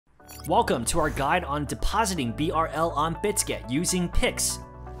Welcome to our guide on depositing BRL on Bitget using PIX.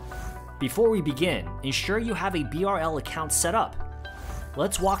 Before we begin, ensure you have a BRL account set up.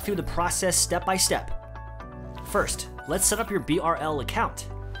 Let's walk through the process step by step. First, let's set up your BRL account.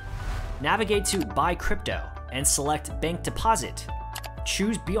 Navigate to Buy Crypto and select Bank Deposit.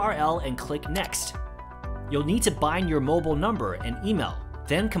 Choose BRL and click Next. You'll need to bind your mobile number and email,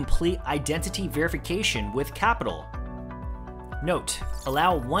 then complete identity verification with Capital. Note,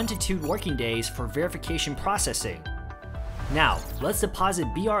 allow 1 to 2 working days for verification processing. Now, let's deposit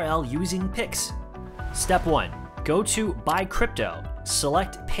BRL using PIX. Step 1. Go to Buy Crypto,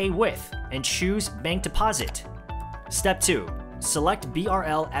 select Pay With, and choose Bank Deposit. Step 2. Select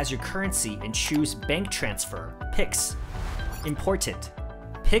BRL as your currency and choose Bank Transfer, PIX. Important: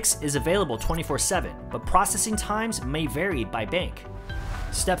 PIX is available 24/7, but processing times may vary by bank.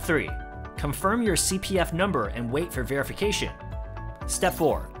 Step 3. Confirm your CPF number and wait for verification. Step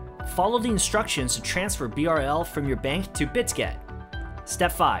 4. Follow the instructions to transfer BRL from your bank to Bitget.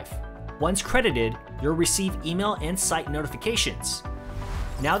 Step 5. Once credited, you'll receive email and site notifications.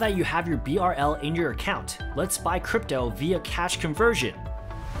 Now that you have your BRL in your account, let's buy crypto via cash conversion.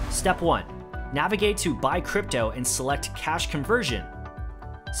 Step 1. Navigate to Buy Crypto and select Cash Conversion.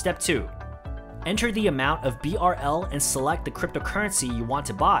 Step 2. Enter the amount of BRL and select the cryptocurrency you want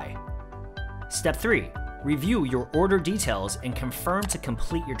to buy. Step 3. Review your order details and confirm to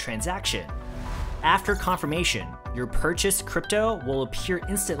complete your transaction. After confirmation, your purchased crypto will appear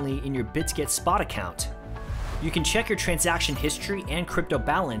instantly in your Bitget spot account. You can check your transaction history and crypto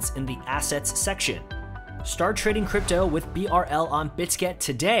balance in the Assets section. Start trading crypto with BRL on Bitget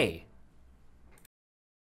today.